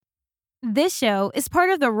This show is part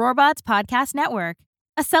of the Roarbots Podcast Network,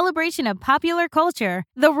 a celebration of popular culture.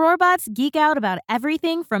 The Roarbots geek out about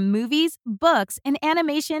everything from movies, books, and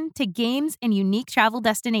animation to games and unique travel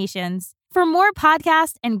destinations. For more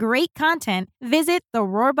podcasts and great content, visit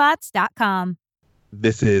theroarbots.com.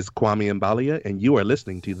 This is Kwame Mbalia, and you are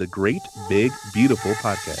listening to the Great Big Beautiful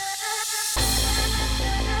Podcast.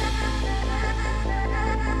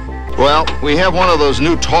 Well, we have one of those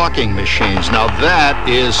new talking machines. Now that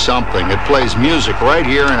is something. It plays music right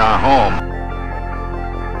here in our home.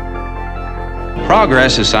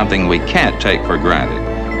 Progress is something we can't take for granted.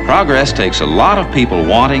 Progress takes a lot of people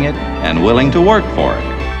wanting it and willing to work for it.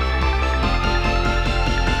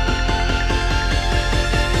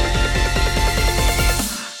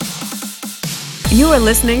 You are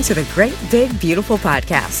listening to the Great Big Beautiful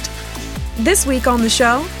Podcast. This week on the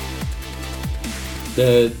show,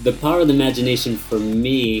 The power of the imagination for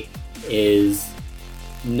me is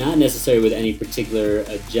not necessarily with any particular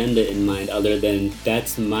agenda in mind, other than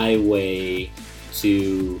that's my way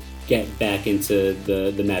to get back into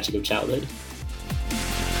the magic of childhood.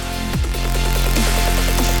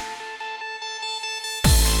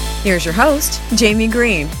 here's your host, Jamie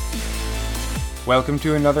Green. Welcome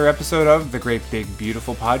to another episode of the Great Big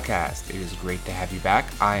Beautiful Podcast. It is great to have you back.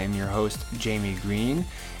 I am your host, Jamie Green,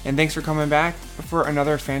 and thanks for coming back for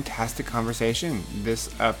another fantastic conversation. This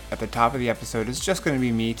up at the top of the episode is just going to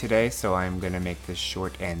be me today, so I'm going to make this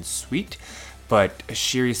short and sweet. But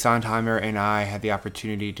Shiri Sondheimer and I had the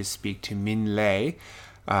opportunity to speak to Minh Lê,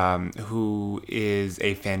 who is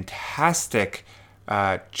a fantastic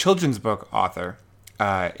children's book author.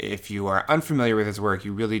 If you are unfamiliar with his work,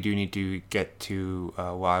 you really do need to get to,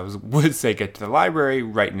 would say get to the library.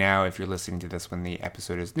 Right now, if you're listening to this when the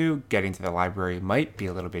episode is new, getting to the library might be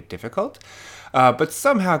a little bit difficult. But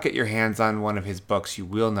somehow get your hands on one of his books. You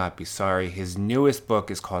will not be sorry. His newest book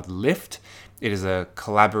is called Lift. It is a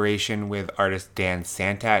collaboration with artist Dan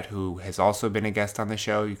Santat, who has also been a guest on the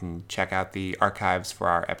show. You can check out the archives for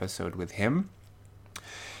our episode with him.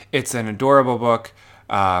 It's an adorable book.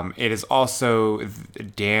 It is also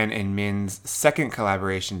Dan and Min's second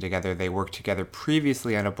collaboration together. They worked together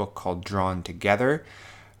previously on a book called Drawn Together.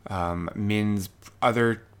 Min's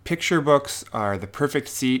other picture books are The Perfect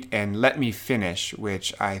Seat and Let Me Finish,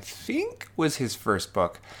 which I think was his first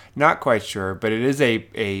book. Not quite sure, but it is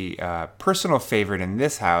a personal favorite in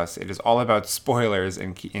this house. It is all about spoilers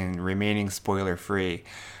and remaining spoiler-free.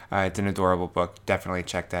 It's an adorable book. Definitely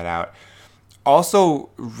check that out.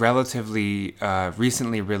 Also relatively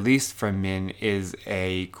recently released from Min is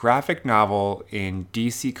a graphic novel in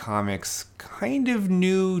DC Comics, kind of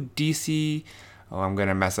new DC, I'm going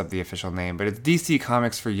to mess up the official name, but it's DC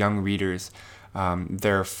Comics for young readers.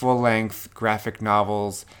 They're full-length graphic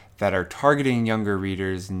novels that are targeting younger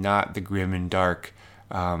readers, not the grim and dark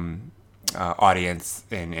audience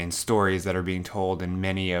and stories that are being told in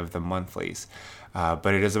many of the monthlies.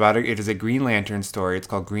 But it is a Green Lantern story. It's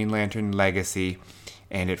called Green Lantern Legacy,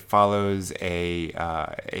 and it follows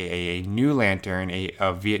a new lantern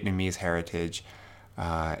of Vietnamese heritage,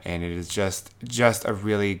 and it is just a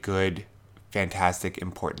really good, fantastic,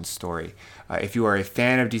 important story. If you are a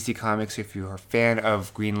fan of DC Comics, if you are a fan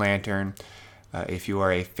of Green Lantern, if you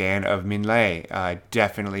are a fan of Minh Lê,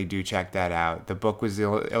 definitely do check that out. The book was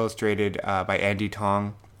illustrated by Andie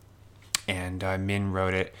Tong, and Min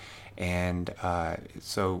wrote it. And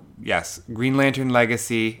so, yes, Green Lantern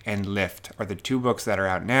Legacy and Lift are the two books that are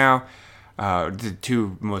out now, the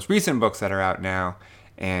two most recent books that are out now.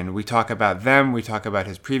 And we talk about them. We talk about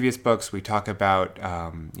his previous books. We talk about,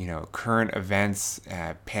 current events,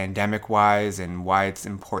 pandemic-wise, and why it's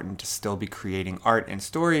important to still be creating art and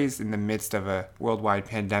stories in the midst of a worldwide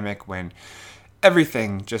pandemic when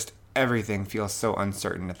everything feels so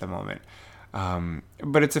uncertain at the moment.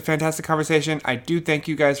 But it's a fantastic conversation. I do thank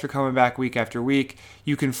you guys for coming back week after week.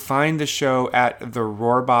 You can find the show at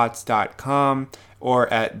theroarbots.com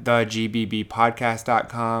or at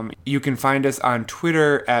thegbbpodcast.com. You can find us on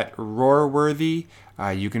Twitter at Roarworthy.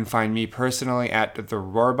 You can find me personally at the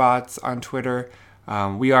Roarbots on Twitter.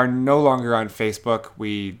 We are no longer on Facebook.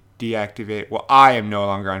 I am no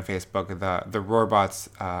longer on Facebook. The Roarbots,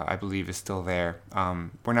 I believe, is still there.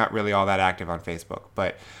 We're not really all that active on Facebook,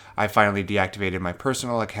 but I finally deactivated my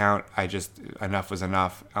personal account. Enough was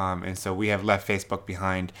enough. And so we have left Facebook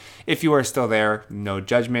behind. If you are still there, no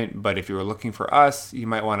judgment. But if you were looking for us, you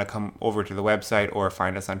might want to come over to the website or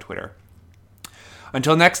find us on Twitter.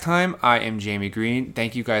 Until next time, I am Jamie Green.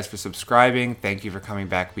 Thank you guys for subscribing. Thank you for coming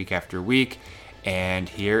back week after week. And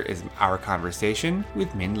here is our conversation with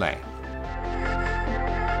Minh Lê.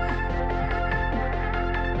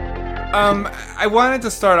 I wanted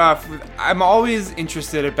to start off with, I'm always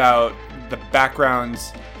interested about the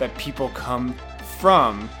backgrounds that people come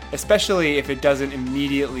from, especially if it doesn't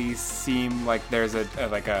immediately seem like there's a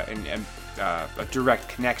direct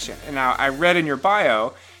connection. And now I read in your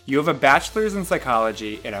bio, you have a bachelor's in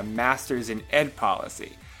psychology and a master's in ed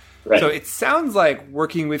policy. Right. So it sounds like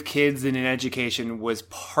working with kids in an education was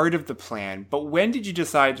part of the plan, but when did you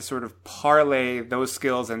decide to sort of parlay those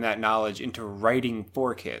skills and that knowledge into writing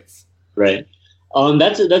for kids? Right.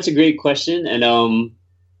 That's a great question, and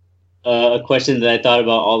a question that I thought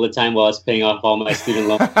about all the time while I was paying off all my student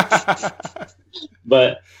loans.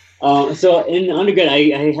 But so in undergrad,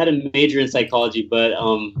 I had a major in psychology, but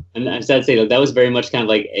and I sad to say that was very much kind of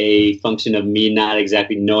like a function of me not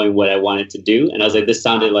exactly knowing what I wanted to do, and I was like, this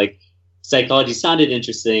sounded like psychology sounded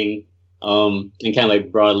interesting, and kind of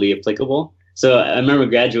like broadly applicable. So I remember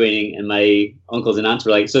graduating, and my uncles and aunts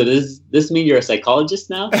were like, "So does this mean you're a psychologist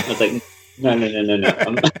now?" I was like, "No.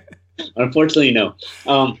 Unfortunately, no."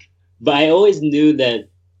 But I always knew that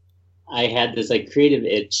I had this like creative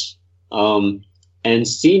itch. And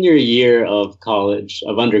senior year of college,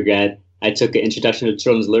 of undergrad, I took an Introduction to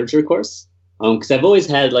Children's Literature course. Because I've always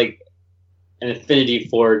had like an affinity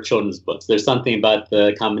for children's books. There's something about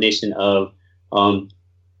the combination of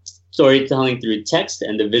storytelling through text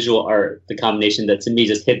and the visual art, the combination that to me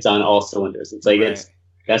just hits on all cylinders. It's like, right.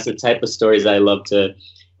 That's the type of stories I love to,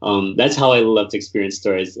 that's how I love to experience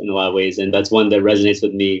stories in a lot of ways. And that's one that resonates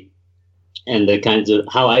with me and the kinds of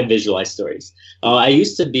how I visualize stories. I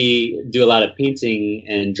used to do a lot of painting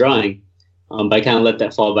and drawing, but I kind of let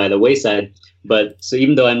that fall by the wayside. But so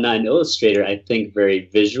even though I'm not an illustrator, I think very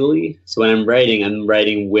visually. So when I'm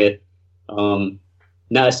writing with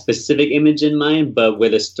not a specific image in mind, but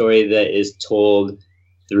with a story that is told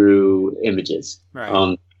through images. Right.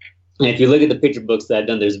 And if you look at the picture books that I've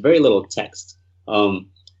done, there's very little text,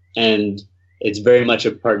 and it's very much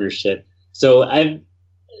a partnership. So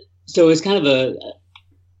it's kind of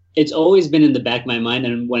it's always been in the back of my mind.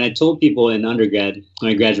 And when I told people in undergrad,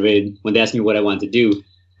 when I graduated, when they asked me what I wanted to do,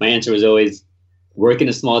 my answer was always work in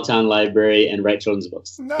a small town library and write children's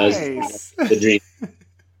books. Nice. That was the dream.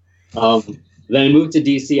 Then I moved to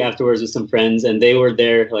DC afterwards with some friends, and they were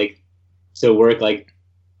there to work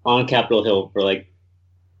on Capitol Hill for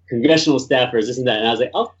congressional staffers, this and that. And I was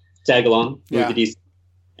like, oh, tag along, moved to DC.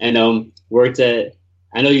 And worked at,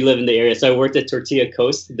 I know you live in the area, so I worked at Tortilla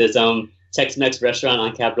Coast, this Tex-Mex restaurant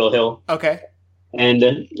on Capitol Hill. Okay. And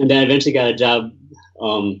then I eventually got a job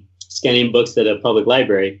scanning books at a public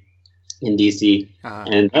library in DC. Uh-huh.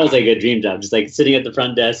 And that was a dream job, just sitting at the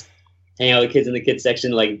front desk, hanging out with kids in the kids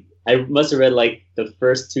section. I must have read the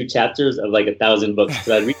first 2 chapters of 1,000 books.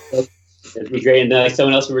 So I'd read books, it'd be great. And then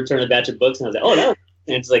someone else would return a batch of books, and I was like, oh, that was,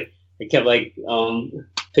 and it's I kept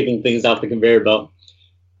picking things off the conveyor belt.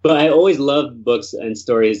 But I always loved books and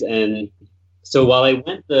stories. And so while I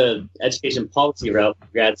went the education policy route for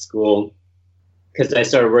grad school, because I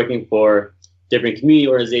started working for different community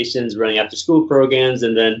organizations, running after school programs,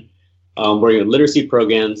 and then working with literacy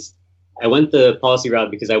programs, I went the policy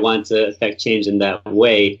route because I wanted to affect change in that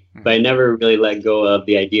way. But I never really let go of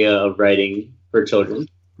the idea of writing for children.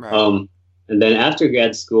 Right. And then after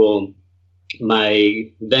grad school,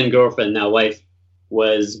 my then girlfriend, now wife,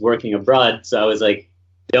 was working abroad. So I was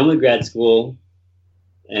done with grad school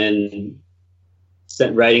and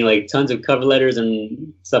writing tons of cover letters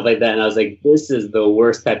and stuff like that. And I was like, this is the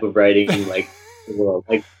worst type of writing in the world.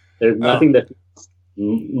 There's nothing that's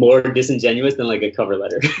more disingenuous than a cover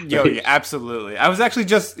letter. Yo, yeah, absolutely. I was actually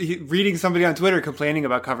just reading somebody on Twitter complaining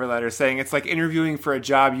about cover letters, saying it's like interviewing for a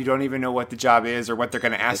job. You don't even know what the job is or what they're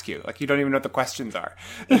going to ask you. You don't even know what the questions are.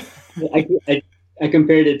 I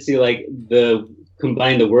compared it to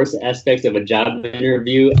combine the worst aspects of a job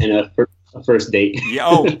interview and a first date. Yeah.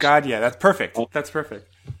 Oh God. Yeah. That's perfect. That's perfect.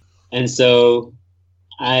 And so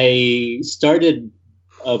I started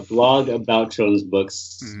a blog about children's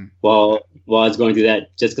books while I was going through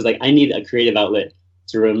that, just because I need a creative outlet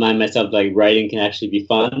to remind myself writing can actually be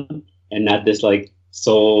fun and not this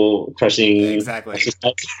soul crushing. Exactly.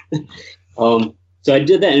 So I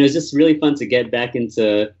did that, and it was just really fun to get back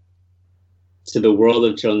into the world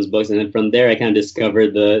of children's books. And then from there, I kind of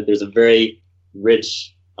discovered there's a very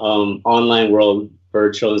rich online world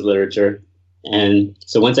for children's literature. And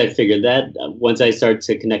so once I figured that, once I started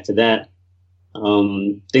to connect to that,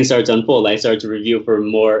 things started to unfold. I started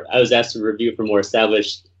to I was asked to review for more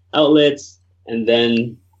established outlets. And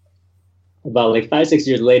then about 5-6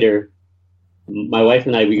 years later, my wife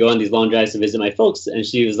and I, we go on these long drives to visit my folks. And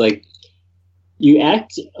she was like, you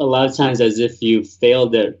act a lot of times as if you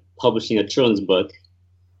failed at publishing a children's book,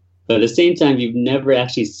 but at the same time, you've never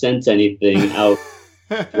actually sent anything out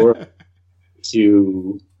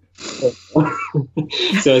to So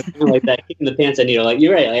it's kind of like that kick in the pants I need. Like,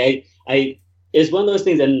 you're right. I it's one of those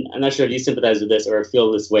things, and I'm not sure if you sympathize with this or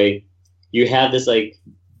feel this way. You have this like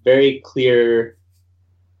very clear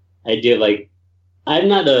idea of like, I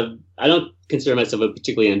don't consider myself a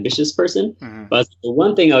particularly ambitious person, but the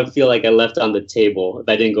one thing I would feel like I left on the table if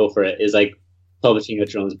I didn't go for it is like publishing a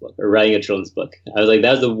children's book or writing a children's book. I was like,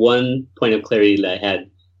 that was the one point of clarity that I had.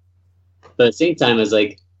 But at the same time, I was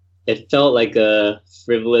like, it felt like a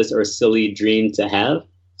frivolous or silly dream to have.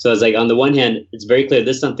 So I was like, on the one hand, it's very clear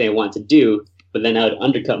this is something I want to do, but then I would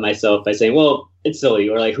undercut myself by saying, well, it's silly,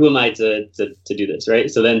 or like, who am I to do this, right?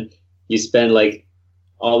 So then you spend like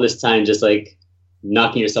all this time just like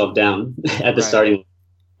knocking yourself down at the starting.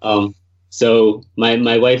 So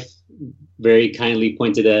my wife very kindly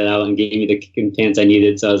pointed that out and gave me the kick in the pants I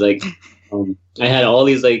needed. So I was like, I had all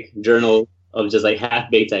these like journal of just like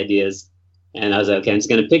half-baked ideas. And I was like, okay, I'm just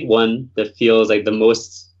going to pick one that feels like the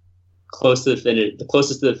most close to the finish, the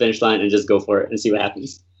closest to the finish line, and just go for it and see what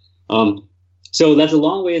happens. So that's a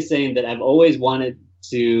long way of saying that I've always wanted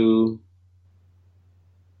to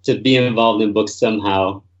be involved in books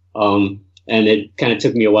somehow. And it kind of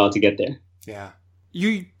took me a while to get there. Yeah.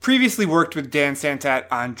 You previously worked with Dan Santat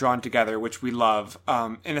on Drawn Together, which we love.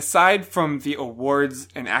 And aside from the awards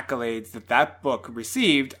and accolades that book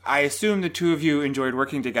received, I assume the two of you enjoyed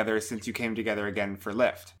working together since you came together again for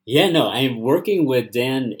Lift. Yeah, no, working with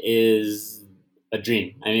Dan is a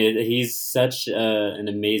dream. I mean, he's such an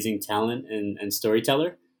amazing talent and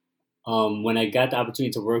storyteller. When I got the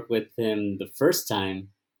opportunity to work with him the first time,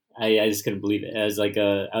 I just couldn't believe it. I was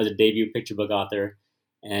a debut picture book author,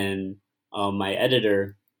 and my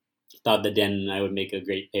editor thought that Dan and I would make a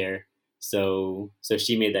great pair. So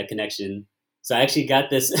she made that connection. So I actually got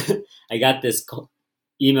this,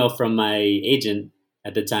 email from my agent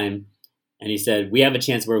at the time, and he said, we have a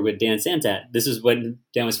chance to work with Dan Santat. This is when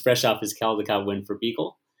Dan was fresh off his Caldecott win for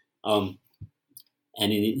Beagle. And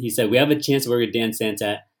he said, we have a chance to work with Dan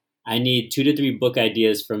Santat. I need 2 to 3 book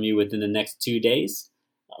ideas from you within the next 2 days.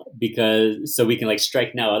 So we can like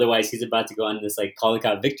strike now. Otherwise, he's about to go on this like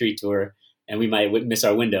Caldecott victory tour, and we might miss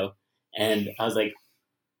our window. And I was like,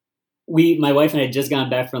 my wife and I had just gotten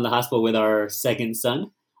back from the hospital with our second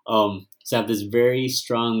son. So I have this very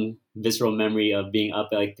strong visceral memory of being up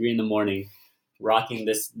at like 3 a.m, rocking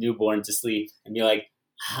this newborn to sleep, and be like,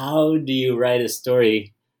 how do you write a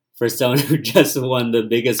story for someone who just won the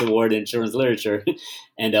biggest award in children's literature?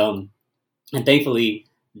 And thankfully,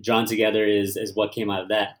 Drawn Together is what came out of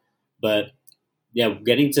that. But yeah,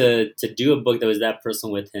 getting to do a book that was that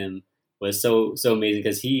personal with him was so amazing,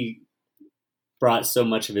 because he brought so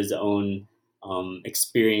much of his own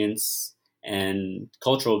experience and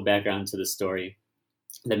cultural background to the story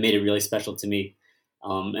that made it really special to me.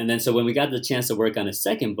 And then so when we got the chance to work on a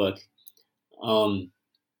second book, I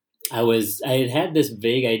had this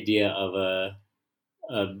vague idea of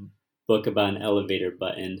a book about an elevator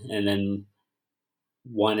button, and then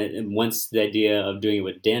once the idea of doing it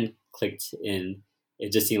with Dan clicked in,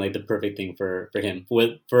 it just seemed like the perfect thing for him.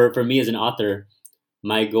 For me as an author,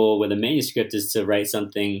 my goal with a manuscript is to write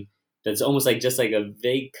something that's almost like just like a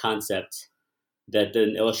vague concept that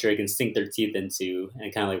the illustrator can sink their teeth into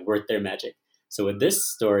and kind of like work their magic. So with this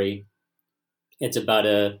story, it's about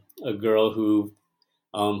a girl who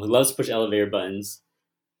loves to push elevator buttons,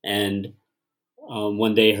 and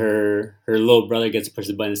one day her little brother gets to push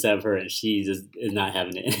the button instead of her, and she just is not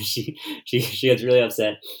having it. And she gets really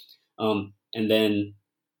upset. And then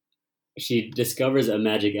she discovers a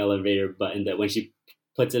magic elevator button that when she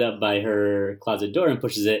puts it up by her closet door and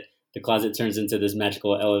pushes it, the closet turns into this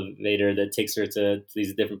magical elevator that takes her to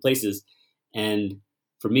these different places. And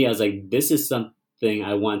for me, I was like, this is something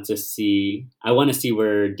I want to see. I want to see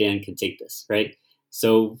where Dan can take this, right?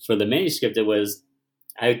 So for the manuscript,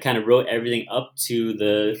 I kind of wrote everything up to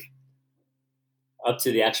the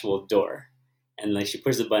actual door, and like she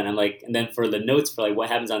pushes the button. I'm like, and then for the notes for like what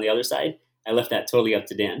happens on the other side, I left that totally up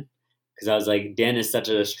to Dan, because I was like, Dan is such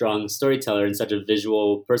a strong storyteller and such a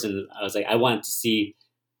visual person. I was like, I want to see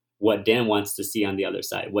what Dan wants to see on the other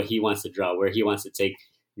side, what he wants to draw, where he wants to take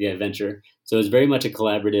the adventure. So it was very much a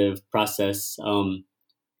collaborative process.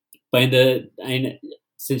 But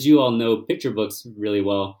since you all know picture books really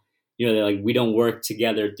well, they're like, we don't work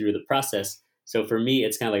together through the process. So for me,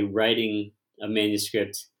 it's kind of like writing a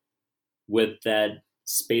manuscript with that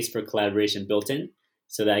space for collaboration built in,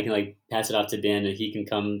 so that I can like pass it off to Dan, and he can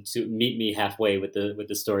come to meet me halfway with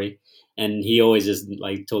the story. And he always just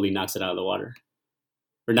like totally knocks it out of the water,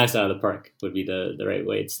 or knocks it out of the park would be the right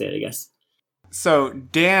way to say it, I guess. So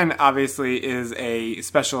Dan obviously is a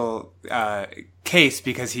special case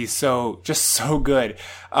because he's so good.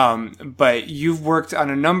 But you've worked on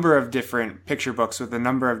a number of different picture books with a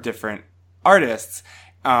number of different artists.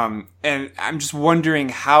 And I'm just wondering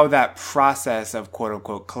how that process of quote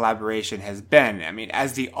unquote collaboration has been. I mean,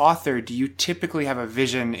 as the author, do you typically have a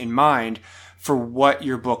vision in mind for what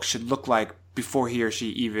your book should look like before he or she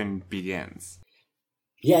even begins?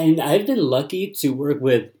 Yeah, and I've been lucky to work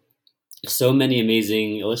with so many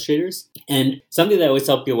amazing illustrators. And something that I always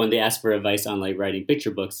tell people when they ask for advice on like writing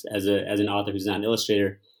picture books as an author who's not an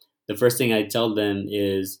illustrator, the first thing I tell them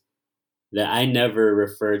is that I never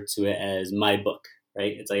refer to it as my book,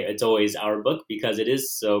 right? It's like it's always our book because it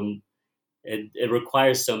is it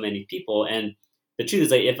requires so many people. And the truth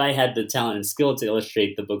is, like, if I had the talent and skill to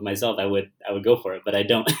illustrate the book myself, I would go for it, but I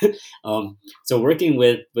don't. So working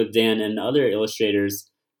with Dan and other illustrators,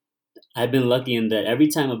 I've been lucky in that every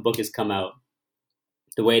time a book has come out,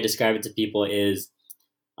 the way I describe it to people is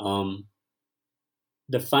the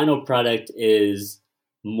final product is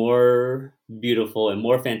more beautiful and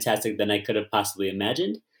more fantastic than I could have possibly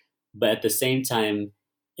imagined. But at the same time,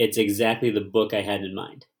 it's exactly the book I had in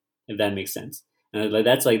mind, if that makes sense. And like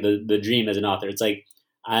that's like the dream as an author. It's like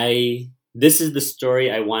this is the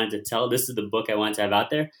story I wanted to tell. This is the book I wanted to have out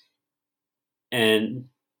there.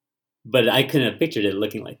 But I couldn't have pictured it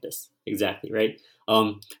looking like this. Exactly, right?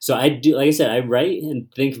 So I do, like I said, I write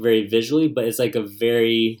and think very visually, but it's like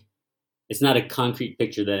it's not a concrete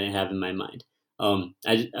picture that I have in my mind.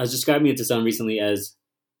 I was describing it to someone recently as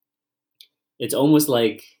it's almost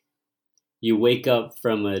like you wake up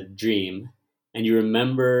from a dream and you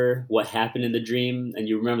remember what happened in the dream and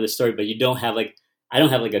you remember the story, but you don't have I don't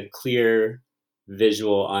have like a clear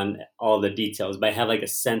visual on all the details, but I have like a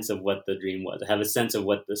sense of what the dream was. I have a sense of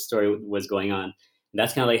what the story was going on. And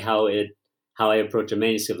that's kind of like how I approach a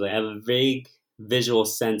manuscript. Like I have a vague visual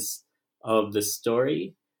sense of the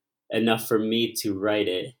story, enough for me to write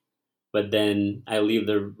it, but then I leave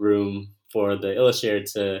the room for the illustrator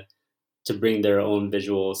to bring their own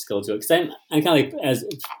visual skill to it. Because I'm kind of like, as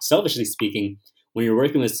selfishly speaking, when you're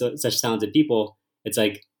working with such talented people, it's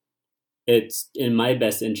like it's in my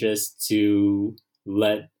best interest to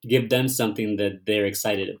give them something that they're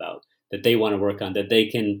excited about, that they want to work on, that they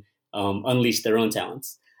can unleash their own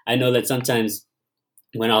talents. I know that sometimes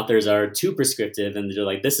when authors are too prescriptive and they're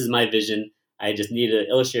like, this is my vision, I just need an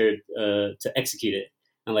illustrator to execute it.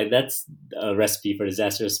 And like, that's a recipe for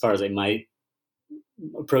disaster as far as like my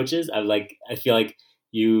approaches. I feel like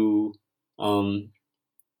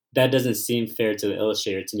that doesn't seem fair to the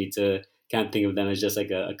illustrator to me to kind of think of them as just like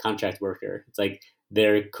a contract worker. It's like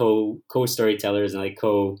they're co-storytellers and like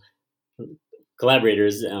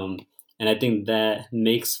collaborators. And I think that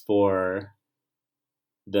makes for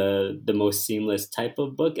the most seamless type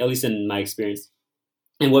of book, at least in my experience.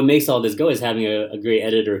 And what makes all this go is having a great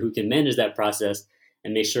editor who can manage that process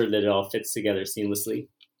and make sure that it all fits together seamlessly.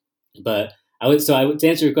 But to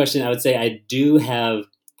answer your question, I would say I do have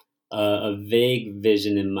a vague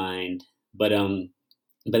vision in mind, but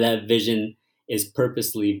that vision is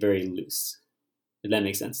purposely very loose. If that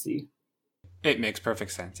makes sense to you. It makes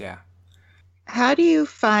perfect sense, yeah. How do you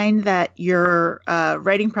find that your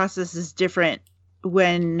writing process is different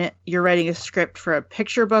when you're writing a script for a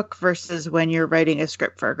picture book versus when you're writing a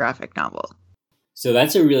script for a graphic novel? So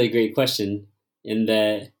that's a really great question, in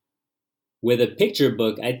that with a picture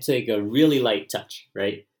book, I take a really light touch,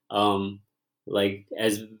 right? Like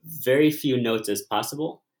as very few notes as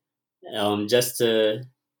possible,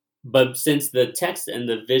 but since the text and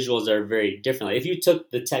the visuals are very different, like if you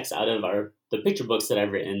took the text out of the picture books that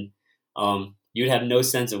I've written, you'd have no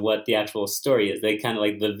sense of what the actual story is. They kind of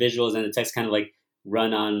like the visuals and the text kind of like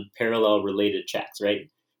run on parallel related tracks, right?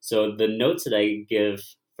 So the notes that I give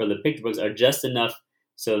for the picture books are just enough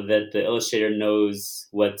so that the illustrator knows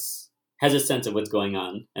has a sense of what's going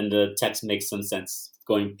on, and the text makes some sense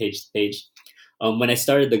going page to page. When I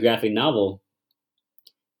started the graphic novel,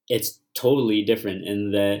 it's totally different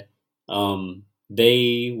in that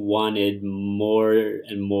they wanted more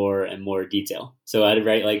and more and more detail. So I'd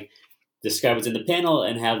write describe what's in the panel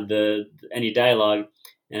and have any dialogue,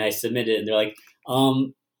 and I submit it, and they're like,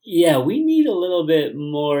 yeah, we need a little bit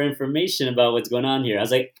more information about what's going on here. I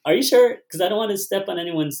was like, are you sure? Because I don't want to step on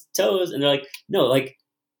anyone's toes. And they're like, no,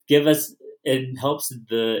 give us. It helps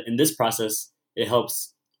in this process. It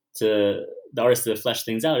helps to the artist to flesh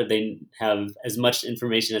things out if they have as much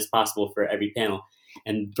information as possible for every panel.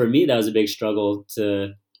 And for me, that was a big struggle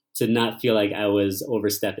to not feel like I was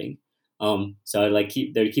overstepping. So I'd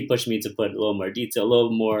they'd keep pushing me to put a little more detail, a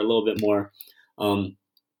little bit more.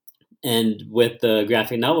 And with the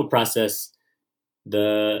graphic novel process,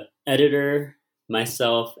 the editor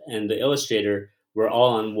myself and the illustrator were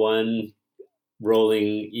all on one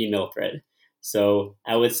rolling email thread. So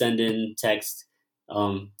I would send in text.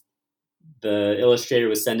 The illustrator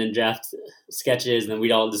would send in draft sketches, and then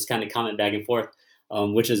we'd all just kind of comment back and forth,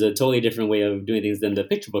 which is a totally different way of doing things than the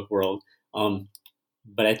picture book world.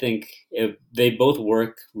 But I think they both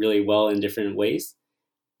work really well in different ways.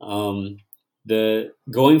 I was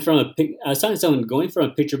talking to someone, going from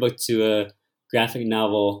a picture book to a graphic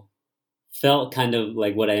novel felt kind of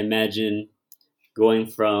like what I imagine going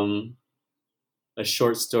from a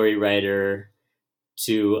short story writer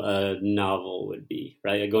to a novel would be,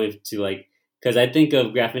 right? Going to because I think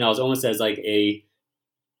of graphic novels almost as like a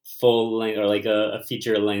full length or like a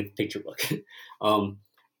feature length picture book.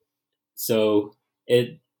 So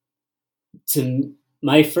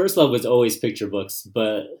my first love was always picture books,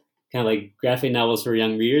 but kind of like graphic novels for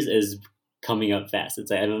young readers is coming up fast. It's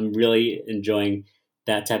like I'm really enjoying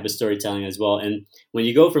that type of storytelling as well. And when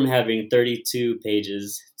you go from having 32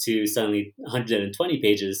 pages to suddenly 120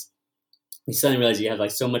 pages, you suddenly realize you have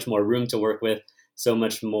like so much more room to work with, so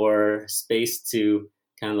much more space to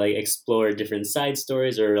kind of like explore different side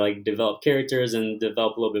stories or like develop characters and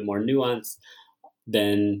develop a little bit more nuance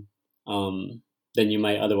than you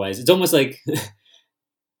might otherwise. It's almost like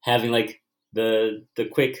having like the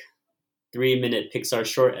quick 3-minute Pixar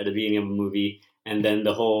short at the beginning of a movie and then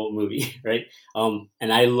the whole movie, right?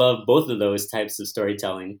 And I love both of those types of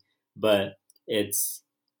storytelling, but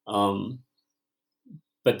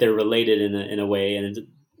but they're related in a way, and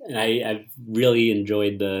I've really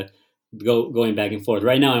enjoyed going back and forth.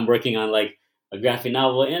 Right now, I'm working on like a graphic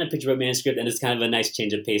novel and a picture book manuscript, and it's kind of a nice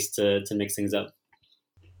change of pace to mix things up.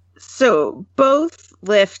 So both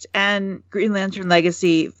Lift and Green Lantern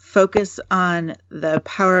Legacy focus on the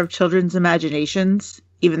power of children's imaginations,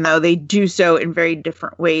 even though they do so in very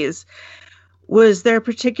different ways. Was there a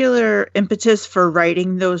particular impetus for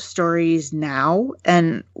writing those stories now?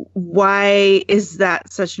 And why is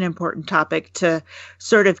that such an important topic to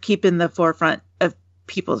sort of keep in the forefront of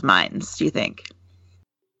people's minds, do you think?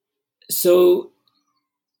 So,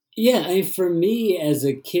 yeah, for me as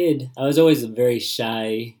a kid, I was always a very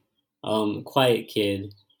shy, quiet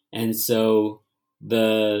kid. And so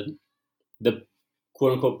the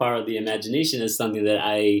quote unquote power of the imagination is something that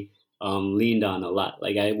I leaned on a lot.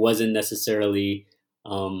 Like I wasn't necessarily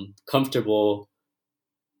comfortable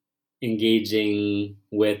engaging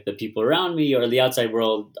with the people around me or the outside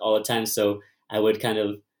world all the time. So I would kind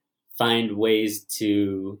of find ways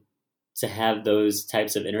to have those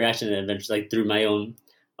types of interaction and adventures, like through my own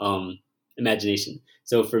imagination.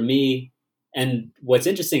 So for me, and what's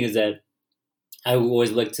interesting is that I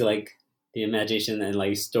always look to like the imagination and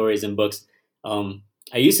like stories and books.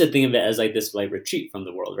 I used to think of it as like this like retreat from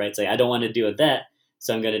the world, right? It's like I don't want to deal with that,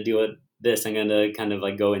 so I'm going to deal with this. I'm going to kind of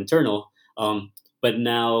like go internal. But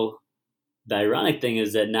now the ironic thing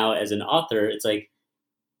is that now as an author, it's like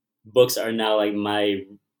books are now like my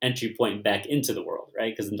entry point back into the world,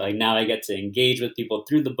 right? Because like now I get to engage with people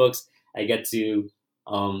through the books. I get to,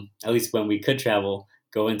 at least when we could travel,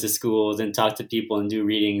 go into schools and talk to people and do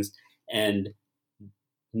readings and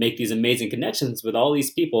make these amazing connections with all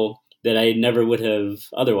these people that I never would have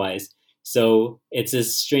otherwise. So it's a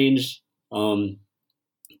strange, the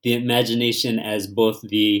imagination as both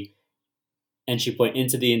the entry point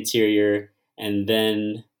into the interior and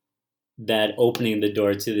then that opening the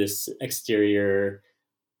door to this exterior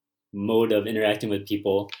mode of interacting with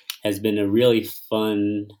people has been a really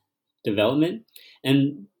fun development.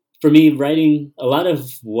 And for me, writing, a lot of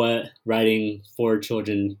what writing for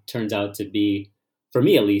children turns out to be, for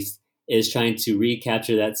me at least, is trying to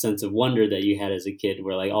recapture that sense of wonder that you had as a kid,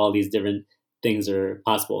 where like all these different things are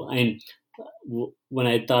possible. And when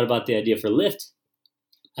I thought about the idea for Lift,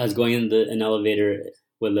 I was going in an elevator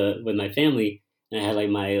with my family, and I had like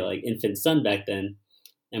my like infant son back then,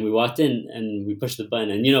 and we walked in and we pushed the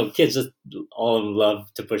button, and you know, kids just all of them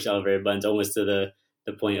love to push elevator buttons almost to the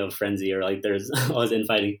point of frenzy, or like there's always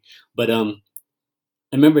infighting. But I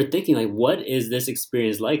remember thinking like, what is this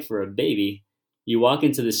experience like for a baby? You walk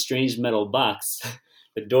into this strange metal box,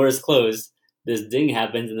 the door is closed, this ding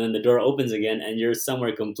happens, and then the door opens again, and you're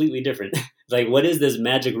somewhere completely different. Like, what is this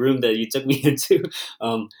magic room that you took me into?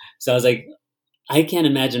 So I was like, I can't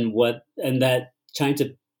imagine that trying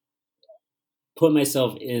to put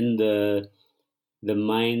myself in the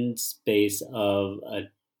mind space of a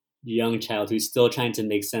young child who's still trying to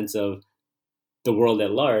make sense of the world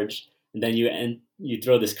at large, and then you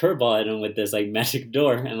throw this curveball at him with this like magic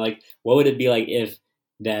door, and like, what would it be like if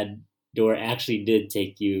that door actually did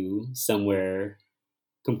take you somewhere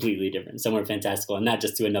completely different, somewhere fantastical, and not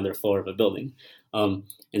just to another floor of a building? And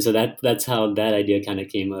so that's how that idea kind of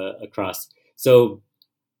came across. So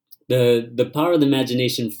the power of the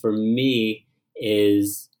imagination for me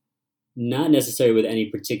is not necessarily with any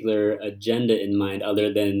particular agenda in mind,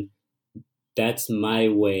 other than that's my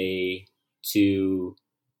way to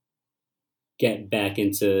get back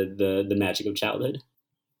into the magic of childhood.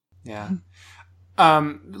 Yeah.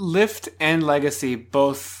 Lift and Legacy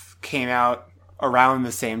both came out around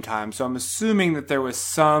the same time, so I'm assuming that there was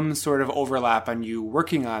some sort of overlap on you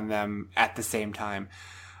working on them at the same time,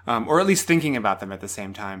 or at least thinking about them at the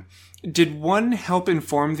same time. Did one help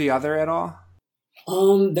inform the other at all?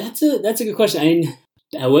 That's a good question.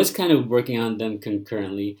 I was kind of working on them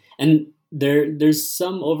concurrently, and there's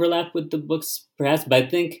some overlap with the books, perhaps. But I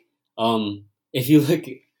think if you look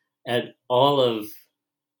at all of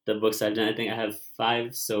the books I've done, I think I have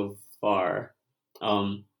 5 so far.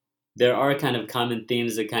 There are kind of common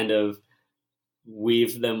themes that kind of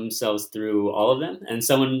weave themselves through all of them. And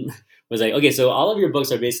someone was like, okay, so all of your books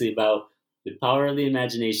are basically about the power of the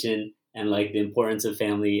imagination and like the importance of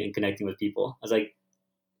family and connecting with people. I was like,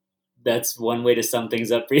 that's one way to sum things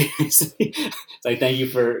up pretty nicely. It's like, thank you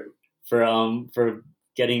for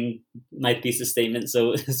getting my thesis statement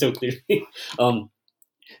so clearly.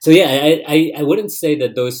 So yeah, I wouldn't say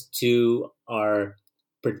that those two are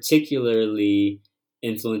particularly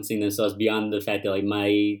influencing themselves beyond the fact that like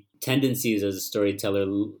my tendencies as a storyteller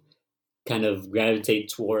kind of gravitate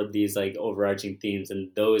toward these like overarching themes, and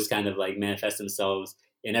those kind of like manifest themselves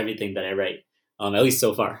in everything that I write, at least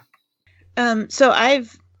so far. So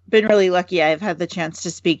I've been really lucky. I've had the chance to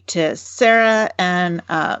speak to Sarah and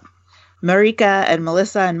Marika and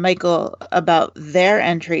Melissa and Michael about their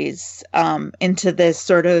entries into this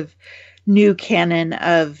sort of new canon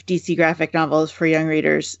of DC graphic novels for young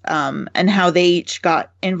readers, and how they each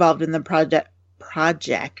got involved in the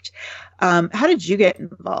project. How did you get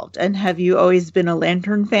involved? And have you always been a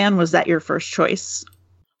Lantern fan? Was that your first choice?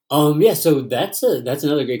 Yeah, so that's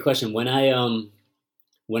another great question. When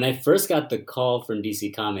I first got the call from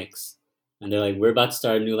DC Comics, and they're like, we're about to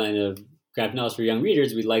start a new line of graphic novels for young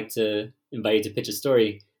readers, we'd like to invite you to pitch a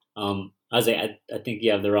story. I was like, I think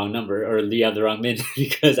you have the wrong number, or you have the wrong min,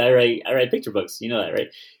 because I write picture books. You know that, right?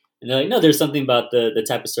 And they're like, no, there's something about the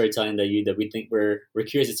type of storytelling that we think we're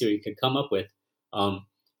curious to see what you could come up with.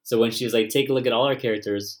 So when she was like, take a look at all our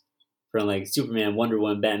characters from like Superman, Wonder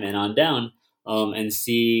Woman, Batman on down, and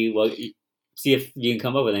see if you can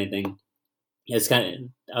come up with anything. It's I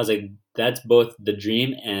was like, that's both the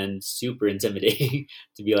dream and super intimidating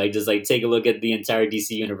to be like, just like take a look at the entire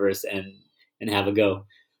DC universe and have a go.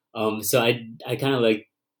 So I kind of like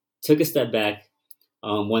took a step back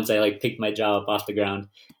once I like picked my job up off the ground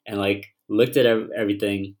and like looked at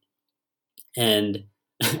everything. And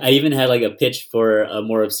I even had like a pitch for a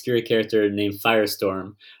more obscure character named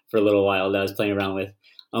Firestorm for a little while that I was playing around with.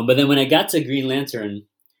 But then when I got to Green Lantern,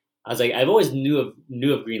 I was like, I've always knew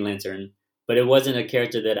of Green Lantern, but it wasn't a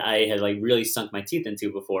character that I had like really sunk my teeth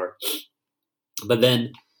into before. But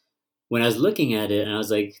then when I was looking at it, and I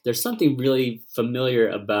was like, there's something really familiar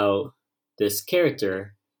about this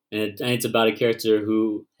character, and it's about a character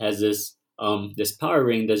who has this power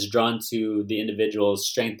ring that's drawn to the individual's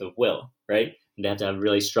strength of will, right? And they have to have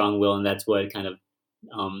really strong will, and that's what kind of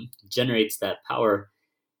generates that power.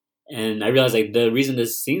 And I realized like the reason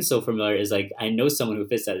this seems so familiar is like I know someone who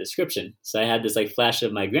fits that description. So I had this like flash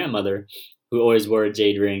of my grandmother, who always wore a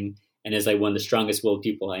jade ring and is like one of the strongest willed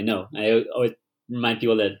people I know. I always remind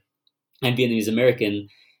people that I'm Vietnamese American,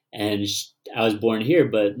 and I was born here,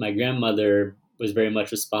 but my grandmother was very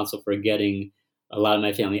much responsible for getting a lot of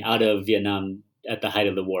my family out of Vietnam at the height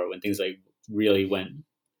of the war, when things like really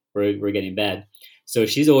were getting bad. So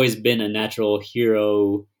she's always been a natural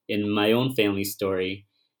hero in my own family story.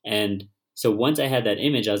 And so once I had that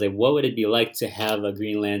image, I was like, what would it be like to have a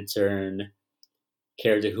Green Lantern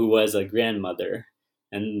character who was a grandmother?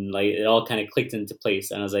 And like it all kind of clicked into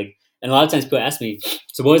place. And I was like, and a lot of times people ask me,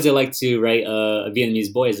 so what was it like to write a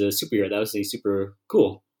Vietnamese boy as a superhero? That was like super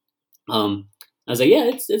cool. I was like, yeah,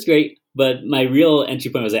 it's great. But my real entry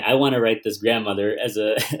point was like, I want to write this grandmother as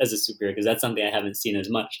a superhero, because that's something I haven't seen as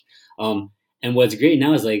much. And what's great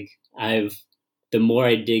now is like the more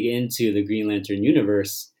I dig into the Green Lantern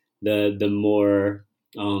universe, the more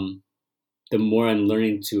I'm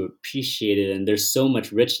learning to appreciate it, and there's so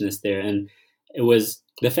much richness there. And it was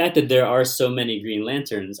the fact that there are so many Green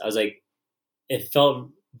Lanterns. I was like, it felt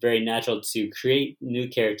very natural to create new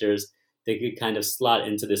characters that could kind of slot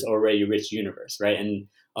into this already rich universe, right? And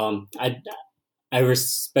I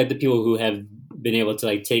respect the people who have been able to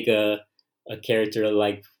like take a character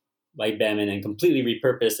like Batman and completely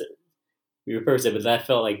repurpose it, but that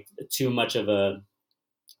felt like too much of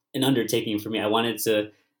an undertaking for me. I wanted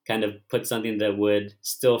to kind of put something that would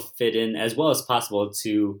still fit in as well as possible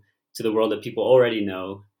to the world that people already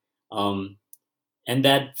know. And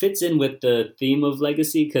that fits in with the theme of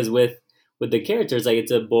legacy, because with the characters, like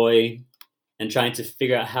it's a boy and trying to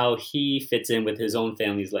figure out how he fits in with his own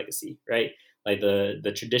family's legacy, right? Like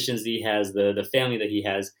the traditions that he has, the family that he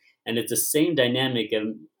has. And it's the same dynamic.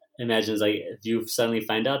 Imagine like if you suddenly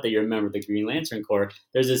find out that you're a member of the Green Lantern Corps,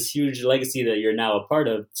 there's this huge legacy that you're now a part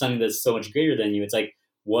of, something that's so much greater than you. It's like,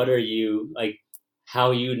 what are you, like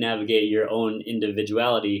how you navigate your own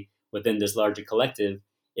individuality within this larger collective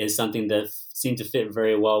is something that seemed to fit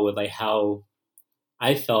very well with like how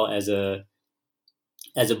I felt as a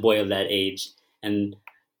boy of that age. And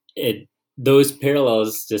those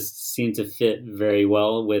parallels just seem to fit very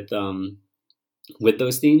well with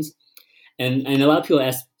those themes. And a lot of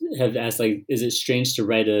people have asked, like, is it strange to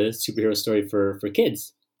write a superhero story for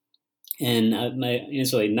kids? And my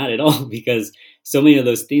answer, like, not at all, because so many of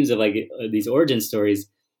those themes of like these origin stories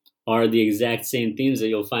are the exact same themes that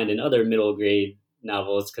you'll find in other middle grade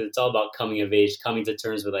novels, because it's all about coming of age, coming to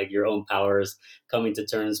terms with like your own powers, coming to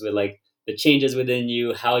terms with like the changes within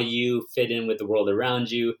you, how you fit in with the world around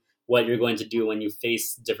you, what you're going to do when you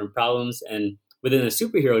face different problems. And within the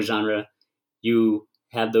superhero genre, you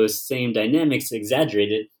have those same dynamics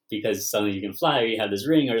exaggerated because suddenly you can fly, or you have this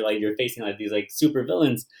ring, or like you're facing like these like super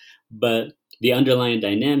villains, but the underlying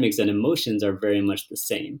dynamics and emotions are very much the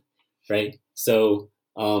same, right? So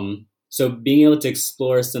being able to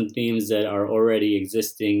explore some themes that are already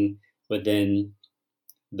existing within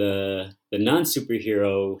the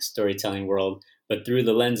non-superhero storytelling world, but through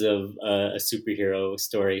the lens of a superhero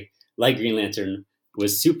story like Green Lantern,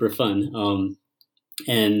 was super fun.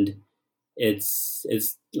 And it's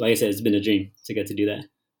like I said, it's been a dream to get to do that.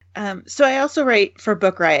 So I also write for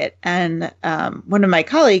Book Riot, and one of my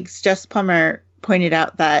colleagues, Jess Plummer, pointed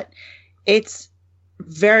out that it's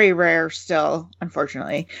very rare still,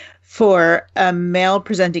 unfortunately, for a male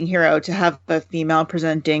presenting hero to have a female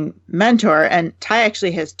presenting mentor. And Tai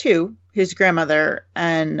actually has two, his grandmother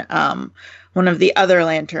and one of the other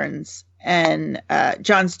lanterns. And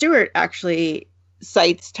John Stewart actually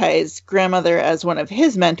cites Tai's grandmother as one of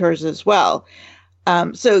his mentors as well.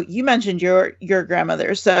 So you mentioned your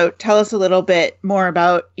grandmother. So tell us a little bit more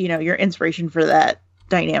about, your inspiration for that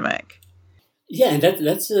dynamic. Yeah, and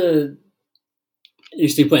that's a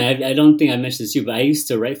interesting point. I don't think I mentioned this to you, but I used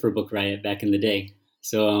to write for Book Riot back in the day.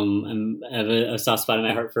 So I have a soft spot in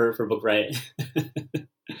my heart for Book Riot.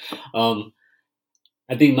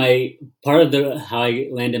 I think my part of how I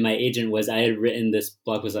landed my agent was I had written this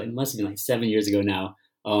blog, it must have been like 7 years ago now,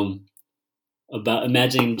 about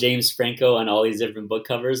imagining James Franco on all these different book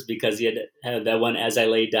covers, because he had that one As I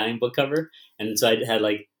Lay Dying book cover. And so I had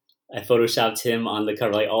I photoshopped him on the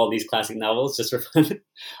cover, like all these classic novels, just for fun.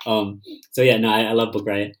 So yeah, no, I love Book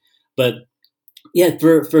Riot. But yeah,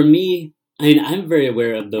 for me, I mean, I'm very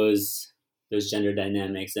aware of those gender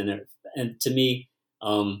dynamics, and to me,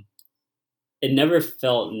 it never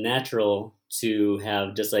felt natural to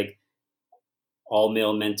have just like all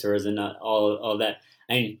male mentors and not all that.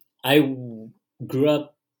 I mean, I grew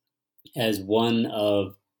up as one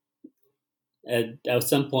of, at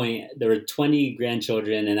some point there were 20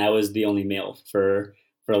 grandchildren, and I was the only male for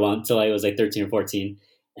a long, till I was like 13 or 14.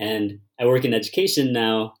 And I work in education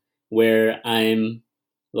now, where I'm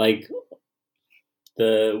like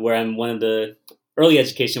where I'm one of the early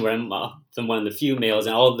education, where I'm one of the few males,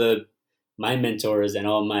 and all my mentors and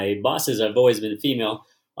all my bosses have always been female.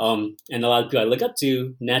 And a lot of people I look up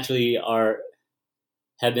to naturally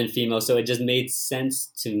have been female. So it just made sense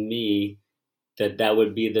to me that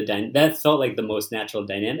would be that felt like the most natural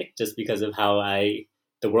dynamic, just because of how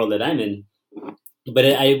the world that I'm in. But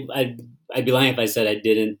I'd be lying if I said I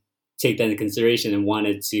didn't take that into consideration and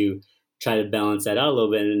wanted to try to balance that out a little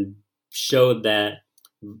bit and show that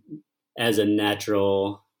as a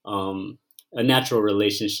natural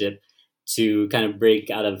relationship, to kind of break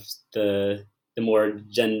out of the more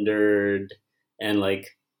gendered and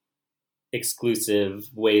like exclusive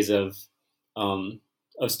ways of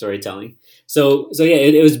storytelling. So yeah,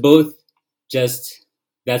 it was both just,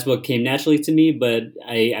 that's what came naturally to me, but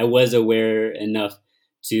I was aware enough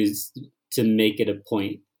to make it a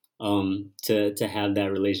point to have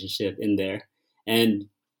that relationship in there. And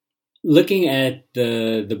looking at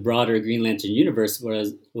the broader Green Lantern universe,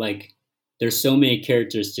 whereas like there's so many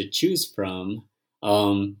characters to choose from,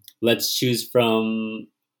 let's choose from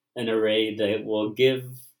an array that will give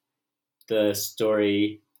the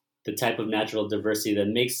story the type of natural diversity that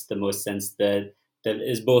makes the most sense, that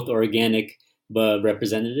is both organic but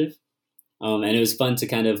representative. And it was fun to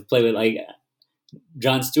kind of play with, like,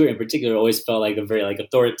 John Stewart in particular always felt like a very like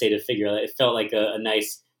authoritative figure. It felt like a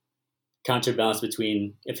nice counterbalance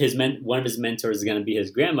between if one of his mentors is going to be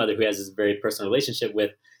his grandmother, who has this very personal relationship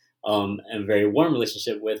with, and a very warm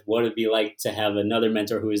relationship with, what would it be like to have another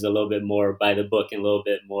mentor who is a little bit more by the book and a little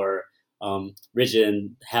bit more rigid,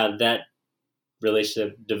 and have that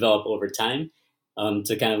relationship develop over time,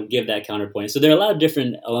 to kind of give that counterpoint. So there are a lot of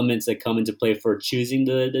different elements that come into play for choosing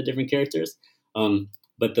the different characters.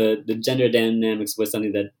 But the gender dynamics was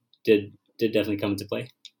something that did definitely come into play.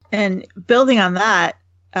 And building on that,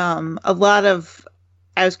 I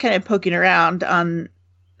was kind of poking around on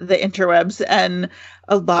the interwebs, and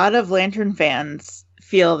a lot of Lantern fans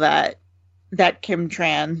feel that Kim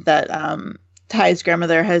Tran, that Ty's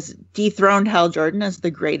grandmother, has dethroned Hal Jordan as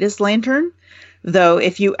the greatest Lantern. Though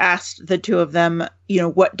if you asked the two of them,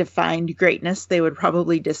 what defined greatness, they would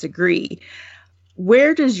probably disagree.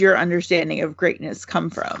 Where does your understanding of greatness come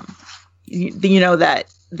from?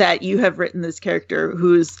 That you have written this character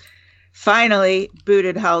who's finally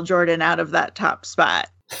booted Hal Jordan out of that top spot.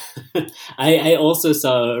 I also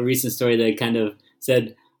saw a recent story that kind of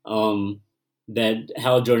said that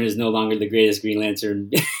Hal Jordan is no longer the greatest Green Lantern,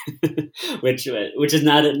 which is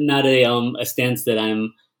not a stance that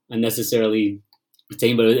I'm unnecessarily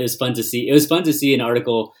saying, but it was fun to see. It was fun to see an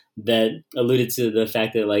article that alluded to the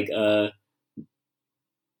fact that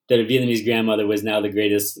that a Vietnamese grandmother was now the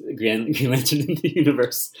greatest Green Lantern in the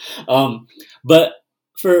universe. But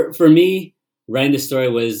for me, writing this story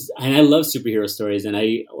was, and I love superhero stories, and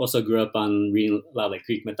I also grew up on reading a lot of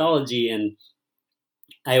Greek mythology, and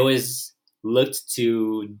I always looked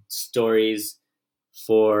to stories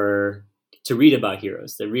to read about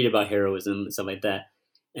heroes, to read about heroism and stuff like that.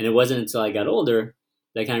 And it wasn't until I got older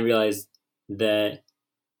that I kind of realized that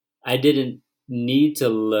I didn't need to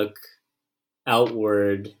look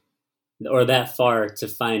outward or that far to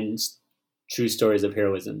find true stories of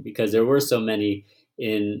heroism, because there were so many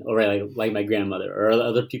like my grandmother or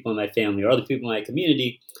other people in my family or other people in my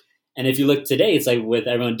community. And if you look today, it's like with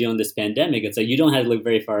everyone dealing with this pandemic, it's like you don't have to look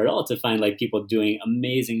very far at all to find like people doing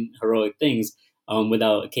amazing heroic things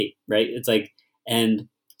without a cape, right? It's like, and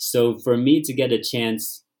so for me to get a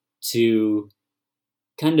chance to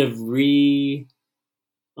kind of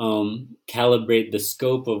calibrate the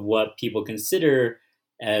scope of what people consider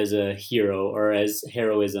as a hero or as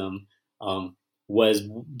heroism was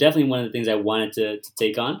definitely one of the things I wanted to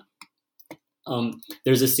take on.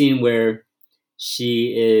 There's a scene where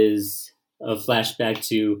she is a flashback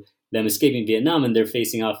to them escaping Vietnam, and they're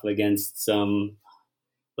facing off against some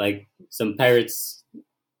pirates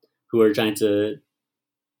who are trying to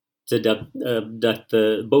abduct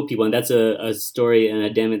the boat people, and that's a story and a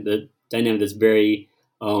dynamic that's very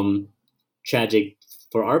tragic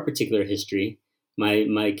for our particular history,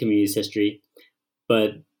 my community's history.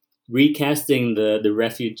 But recasting the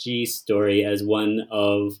refugee story as one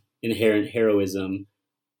of inherent heroism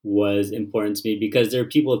was important to me, because there are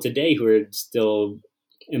people today who are still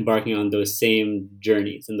embarking on those same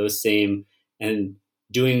journeys and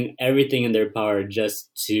doing everything in their power just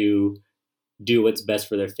to do what's best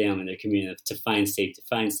for their family and their community, to find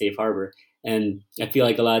safe harbor. And I feel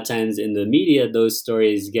like a lot of times in the media, those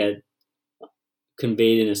stories get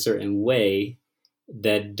conveyed in a certain way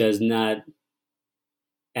that does not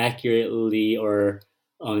accurately or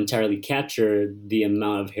entirely capture the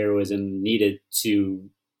amount of heroism needed to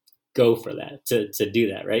go for that, to do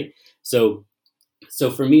that, right? So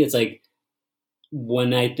for me, it's like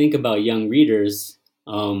when I think about young readers,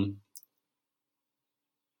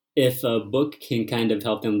 if a book can kind of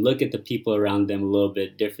help them look at the people around them a little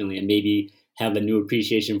bit differently and maybe have a new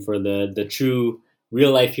appreciation for the true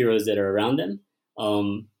real life heroes that are around them,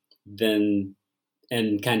 then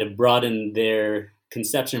and kind of broaden their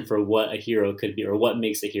conception for what a hero could be or what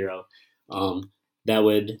makes a hero, that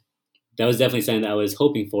was definitely something that I was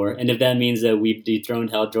hoping for. And if that means that we've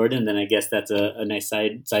dethroned Hal Jordan, then I guess that's a nice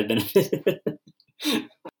side benefit.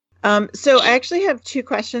 So I actually have two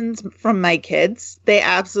questions from my kids. They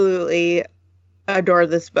absolutely adore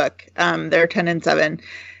this book. They're 10 and 7.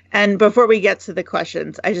 And before we get to the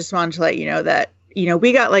questions, I just wanted to let you know that,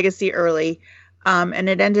 we got Legacy early, and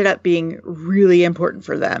it ended up being really important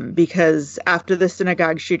for them, because after the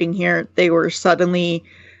synagogue shooting here, they were suddenly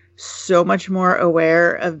so much more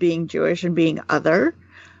aware of being Jewish and being other.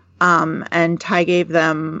 And Tai gave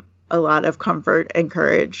them a lot of comfort and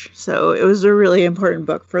courage. So it was a really important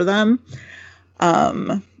book for them.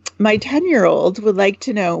 My 10-year-old would like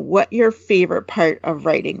to know what your favorite part of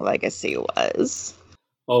writing Legacy was.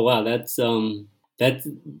 Oh, wow. That's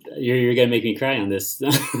you're going to make me cry on this.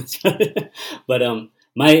 But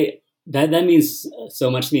that means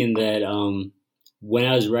so much to me in that when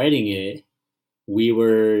I was writing it, we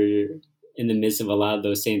were in the midst of a lot of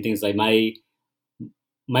those same things. Like my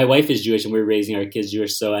my wife is Jewish and we're raising our kids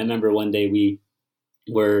Jewish. So I remember one day we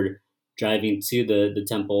were driving to the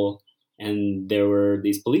temple and there were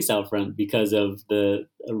these police out front because of the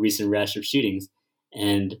recent rash of shootings.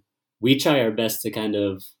 And we try our best to kind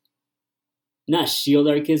of not shield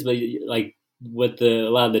our kids, but like with a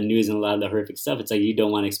lot of the news and a lot of the horrific stuff, it's like you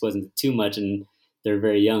don't want to expose them to too much and they're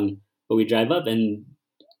very young. But we drive up and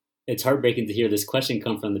it's heartbreaking to hear this question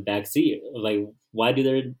come from the back seat. Like, why do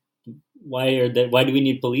we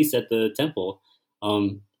need police at the temple?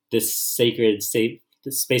 This sacred, safe,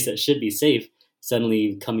 this space that should be safe,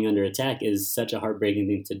 suddenly coming under attack is such a heartbreaking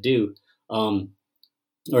thing to do,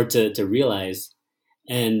 or to realize.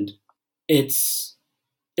 And it's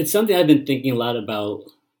something I've been thinking a lot about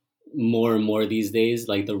more and more these days,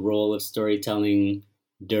 like the role of storytelling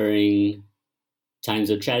during times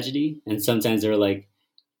of tragedy. And sometimes they're like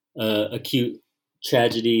acute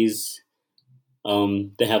tragedies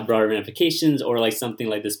that have broader ramifications, or like something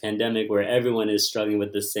like this pandemic where everyone is struggling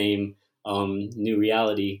with the same new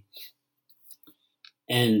reality.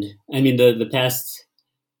 And I mean, the past,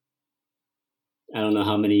 I don't know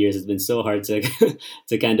how many years, it's been so hard to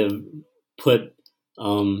to kind of put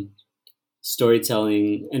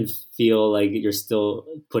storytelling and feel like you're still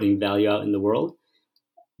putting value out in the world.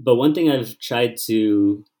 But one thing I've tried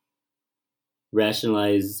to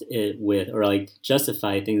rationalize it with, or like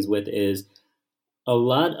justify things with, is a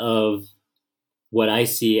lot of what I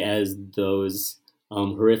see as those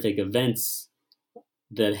horrific events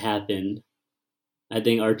that happened, I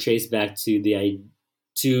think are traced back to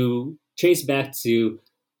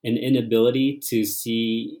an inability to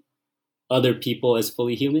see other people as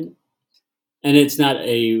fully human. And that's not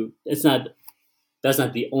the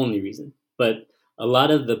only reason, but a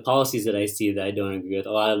lot of the policies that I see that I don't agree with,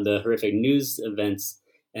 a lot of the horrific news events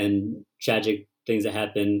and tragic things that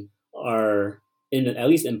happen are at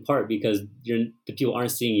least in part because the people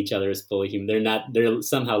aren't seeing each other as fully human. They're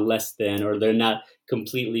somehow less than, or they're not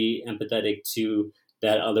completely empathetic to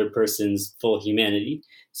that other person's full humanity.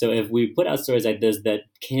 So if we put out stories like this that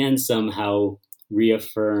can somehow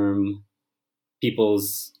reaffirm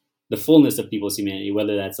the fullness of people's humanity,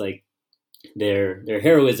 whether that's like their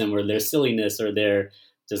heroism or their silliness or their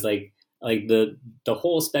just like the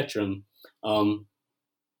whole spectrum,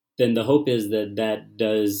 then the hope is that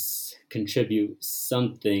does contribute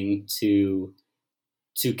something to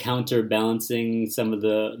counterbalancing some of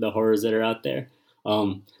the horrors that are out there.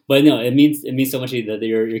 But no, it means so much that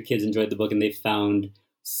your kids enjoyed the book and they found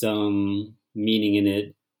some meaning in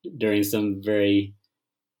it during some very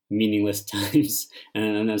meaningless times.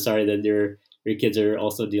 And I'm sorry that your kids are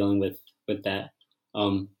also dealing with that.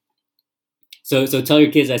 So tell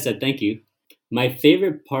your kids I said thank you. My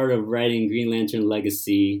favorite part of writing Green Lantern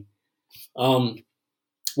Legacy,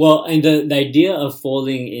 well, and the idea of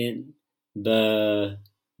folding in the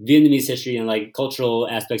Vietnamese history and like cultural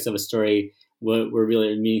aspects of a story were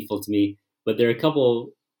really meaningful to me. But there are a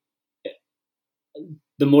couple,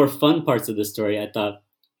 the more fun parts of the story, I thought,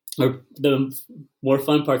 or the more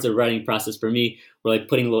fun parts of the writing process for me were like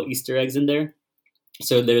putting little Easter eggs in there.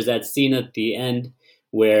 So there's that scene at the end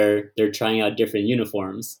where they're trying out different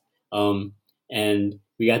uniforms. And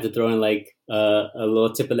we got to throw in like a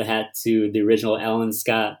little tip of the hat to the original Alan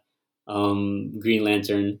Scott Green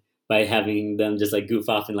Lantern by having them just like goof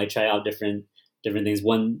off and like try out different things.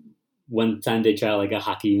 One time they try out like a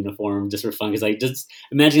hockey uniform just for fun. Cause like just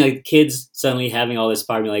imagine like kids suddenly having all this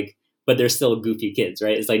power, like, but they're still goofy kids,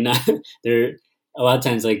 right? It's like not, they're a lot of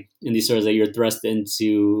times like in these stories, like you're thrust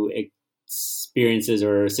into experiences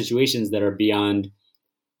or situations that are beyond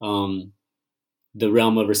the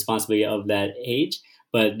realm of responsibility of that age,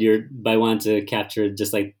 but by wanting to capture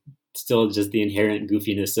just like still just the inherent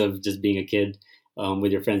goofiness of just being a kid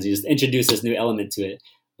with your friends, you just introduce this new element to it,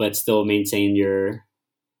 but still maintain your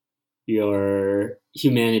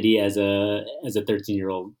humanity as a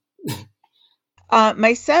 13-year-old.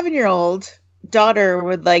 My 7-year-old daughter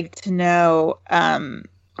would like to know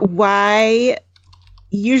why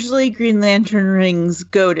usually Green Lantern rings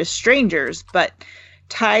go to strangers, but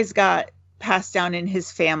Ty's got passed down in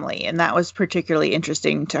his family, and that was particularly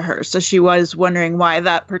interesting to her. So she was wondering why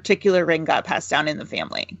that particular ring got passed down in the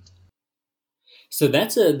family. So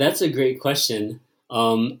that's a great question.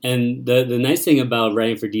 And the nice thing about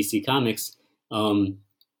writing for DC Comics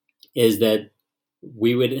is that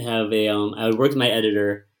we would have I would work with my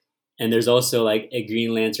editor, and there's also like a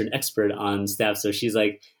Green Lantern expert on staff. So she's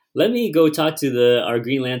like, let me go talk to our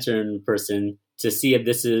Green Lantern person to see if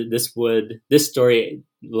this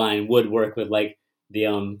storyline would work with like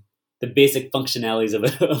the basic functionalities of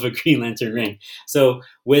a Green Lantern ring. So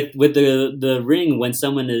with the ring, when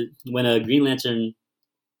a Green Lantern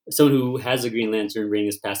someone who has a Green Lantern ring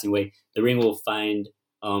is passing away, the ring will find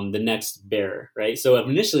the next bearer, right? So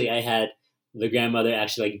initially I had the grandmother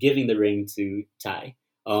actually like giving the ring to Tai.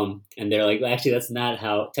 And they're like, well, actually, that's not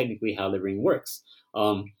technically how the ring works.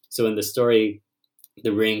 So in the story,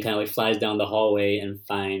 the ring kind of like flies down the hallway and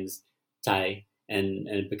finds Tai, and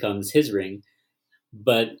it becomes his ring.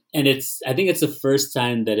 I think it's the first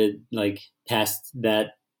time that it like passed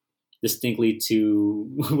that distinctly to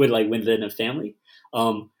within a family.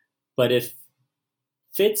 But it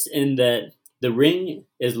fits in that the ring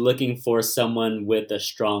is looking for someone with a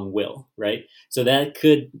strong will, right? So that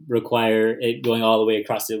could require it going all the way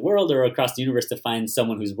across the world or across the universe to find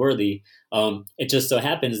someone who's worthy. It just so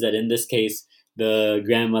happens that in this case, the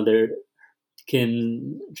grandmother,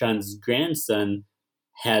 Kim Chan's grandson,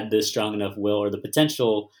 had the strong enough will or the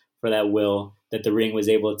potential for that will that the ring was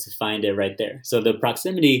able to find it right there. So the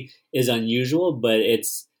proximity is unusual, but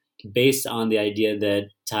it's based on the idea that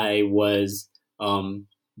Tai was,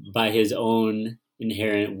 by his own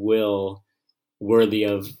inherent will, worthy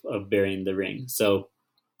of bearing the ring. So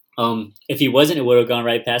if he wasn't, it would have gone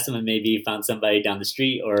right past him and maybe found somebody down the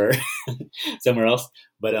street or somewhere else.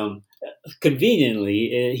 But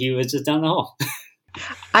conveniently, he was just down the hall.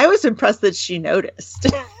 I was impressed that she noticed.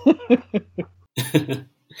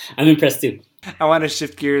 I'm impressed too. I want to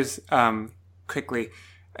shift gears quickly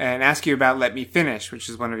and ask you about Let Me Finish, which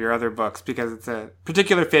is one of your other books, because it's a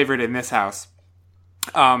particular favorite in this house.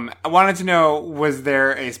 I wanted to know, was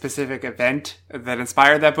there a specific event that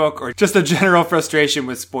inspired that book, or just a general frustration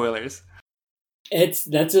with spoilers? That's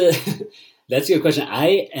a good question.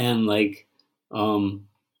 I am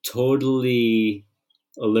totally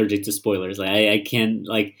allergic to spoilers. I can't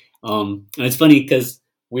and it's funny because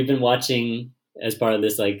we've been watching, as part of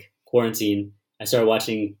this quarantine, I started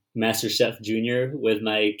watching MasterChef Junior with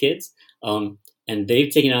my kids, and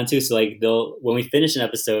they've taken it on too. So when we finish an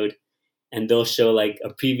episode and they'll show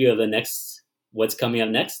a preview of the next, what's coming up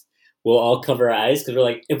next, we'll all cover our eyes because we're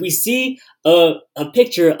like, if we see a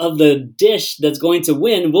picture of the dish that's going to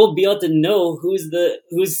win, we'll be able to know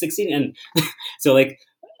who's succeeding. And so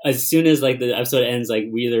as soon as the episode ends,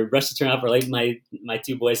 we either rush to turn off, or my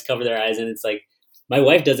two boys cover their eyes, and it's my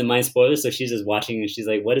wife doesn't mind spoilers, so she's just watching and she's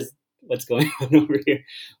like, what's going on over here?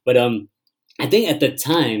 But I think at the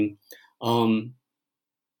time, I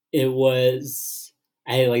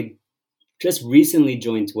just recently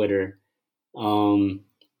joined Twitter, and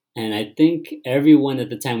I think everyone at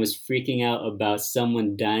the time was freaking out about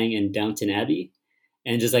someone dying in Downton Abbey,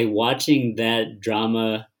 and just watching that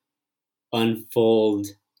drama unfold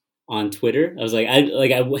on Twitter. I was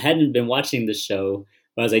I hadn't been watching the show,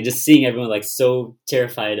 but I was just seeing everyone so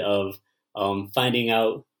terrified of finding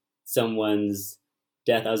out someone's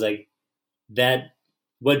death. I was that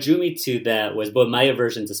what drew me to that was both my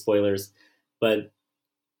aversion to spoilers, but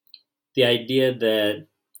the idea that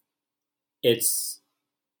it's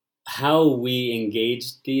how we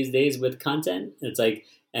engage these days with content. It's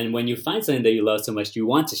and when you find something that you love so much, you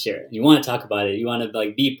want to share it. You want to talk about it. You want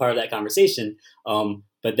to be part of that conversation.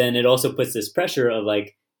 But then it also puts this pressure of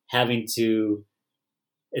having to,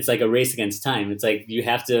 it's a race against time. It's you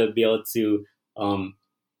have to be able to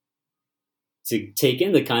take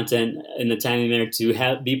in the content in a timely manner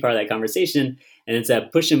to be part of that conversation. And it's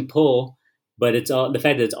that push and pull, but it's all the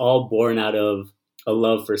fact that it's all born out of a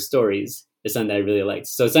love for stories is something that I really liked.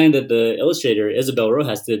 So something that the illustrator Isabel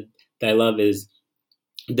Rojas did that I love is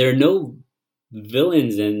there are no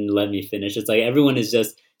villains in Let Me Finish. It's everyone is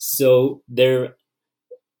just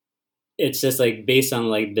it's just based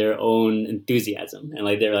on their own enthusiasm and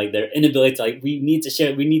their inability to we need to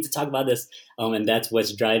share, we need to talk about this, and that's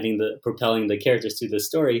what's propelling the characters through the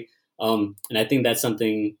story. And I think that's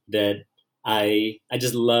something that I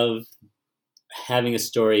just love, having a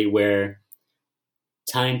story where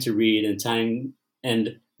time to read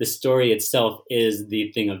and the story itself is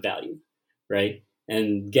the thing of value, right?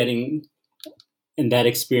 And getting in that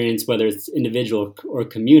experience, whether it's individual or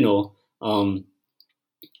communal,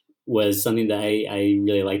 was something that I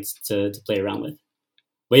really liked to play around with.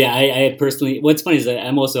 But yeah, I personally, what's funny is that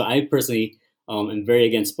I personally am very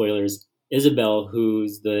against spoilers. Isabel,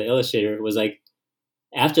 who's the illustrator, was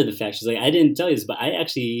after the fact, she's I didn't tell you this, but I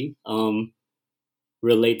actually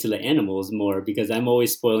relate to the animals more because I'm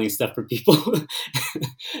always spoiling stuff for people.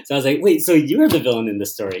 So I was wait, so you're the villain in the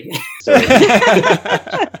story.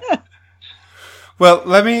 Well,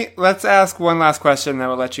 let's ask one last question, then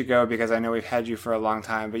we'll let you go because I know we've had you for a long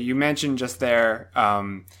time. But you mentioned just there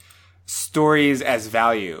stories as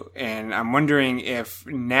value. And I'm wondering if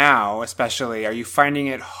now, especially, are you finding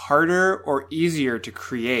it harder or easier to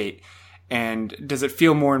create And does it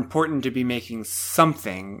feel more important to be making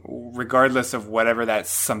something, regardless of whatever that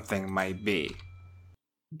something might be?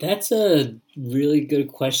 That's a really good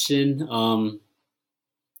question.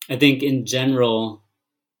 I think in general,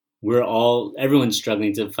 everyone's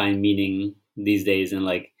struggling to find meaning these days. And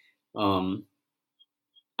like,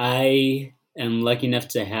 I am lucky enough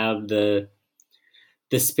to have the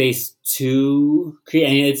space to create.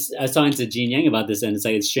 And I was talking to Jean Yang about this, and it's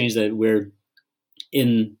like, it's strange that we're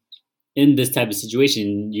in this type of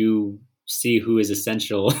situation, you see who is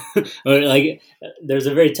essential. Or like, there's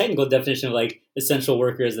a very technical definition of like essential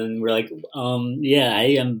workers, and we're like, yeah,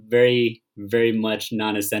 I am very, very much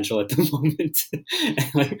non-essential at the moment.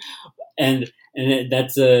 and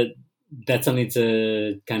that's something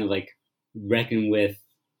to kind of like reckon with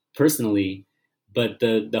personally. But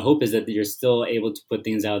the hope is that you're still able to put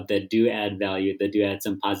things out that do add value, that do add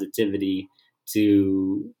some positivity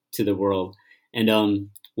to the world. And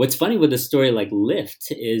what's funny with a story like Lift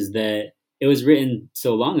is that it was written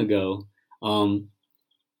so long ago,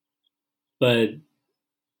 but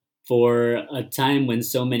for a time when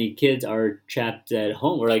so many kids are trapped at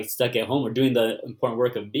home or like stuck at home or doing the important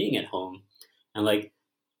work of being at home. And like,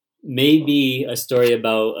 maybe a story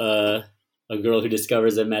about a girl who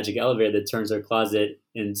discovers a magic elevator that turns her closet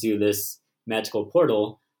into this magical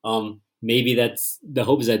portal. Maybe that's the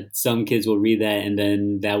hope, is that some kids will read that, and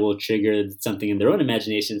then that will trigger something in their own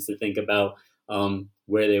imaginations to think about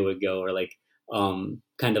where they would go, or like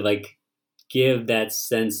kind of like give that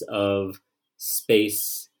sense of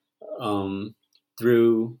space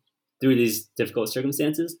through these difficult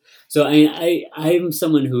circumstances. So I'm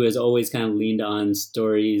someone who has always kind of leaned on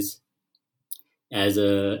stories as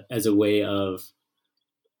a way of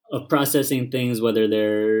processing things, whether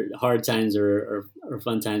they're hard times or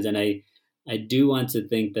fun times. And I do want to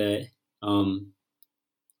think that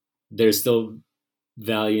there's still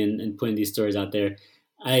value in putting these stories out there.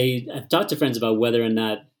 I've talked to friends about whether or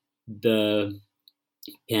not the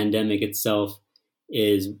pandemic itself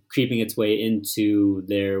is creeping its way into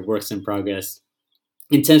their works in progress,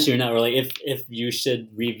 intentionally or not, or like if you should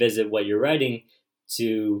revisit what you're writing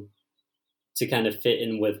to kind of fit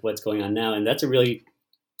in with what's going on now. And that's a really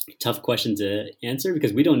tough question to answer,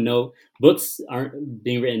 because we don't know. Books aren't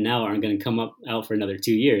being written now, aren't going to come out for another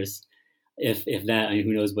 2 years, if that. I mean,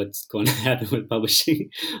 who knows what's going to happen with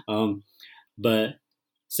publishing. But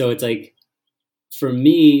so it's like, for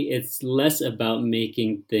me, it's less about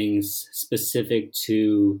making things specific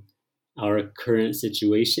to our current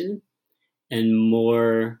situation and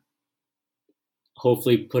more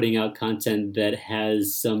hopefully putting out content that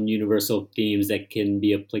has some universal themes that can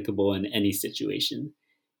be applicable in any situation,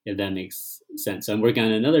 if that makes sense. So I'm working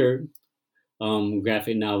on another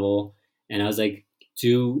graphic novel, and I was like,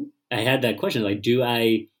 I had that question, like, do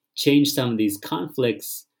I change some of these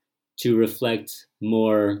conflicts to reflect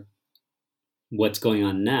more what's going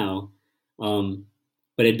on now?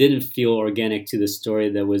 But it didn't feel organic to the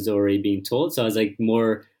story that was already being told. So I was like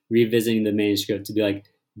more revisiting the manuscript to be like,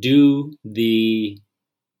 does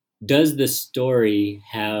the story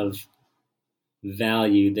have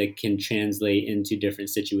value that can translate into different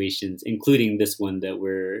situations, including this one that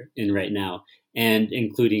we're in right now, and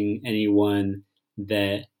including any one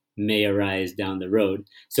that may arise down the road.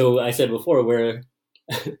 So I said before, where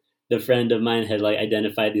the friend of mine had like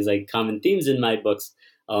identified these like common themes in my books,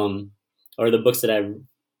 or the books that I've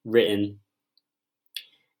written.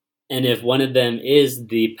 And if one of them is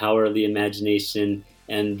the power of the imagination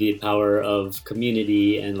and the power of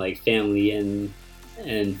community and like family and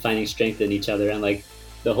finding strength in each other, and like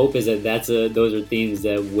the hope is that those are themes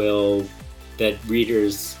that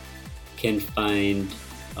readers can find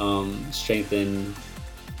strength in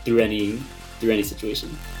through any situation.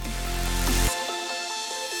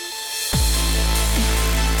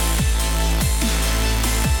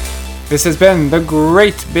 This has been the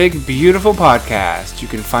Great Big Beautiful Podcast. You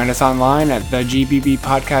can find us online at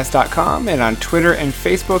thegbbpodcast.com and on Twitter and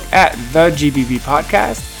Facebook at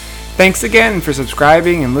thegbbpodcast. Thanks again for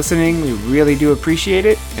subscribing and listening. We really do appreciate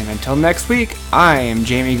it. And until next week, I am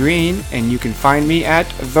Jamie Green, and you can find me at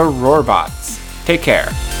The Roarbots. Take care.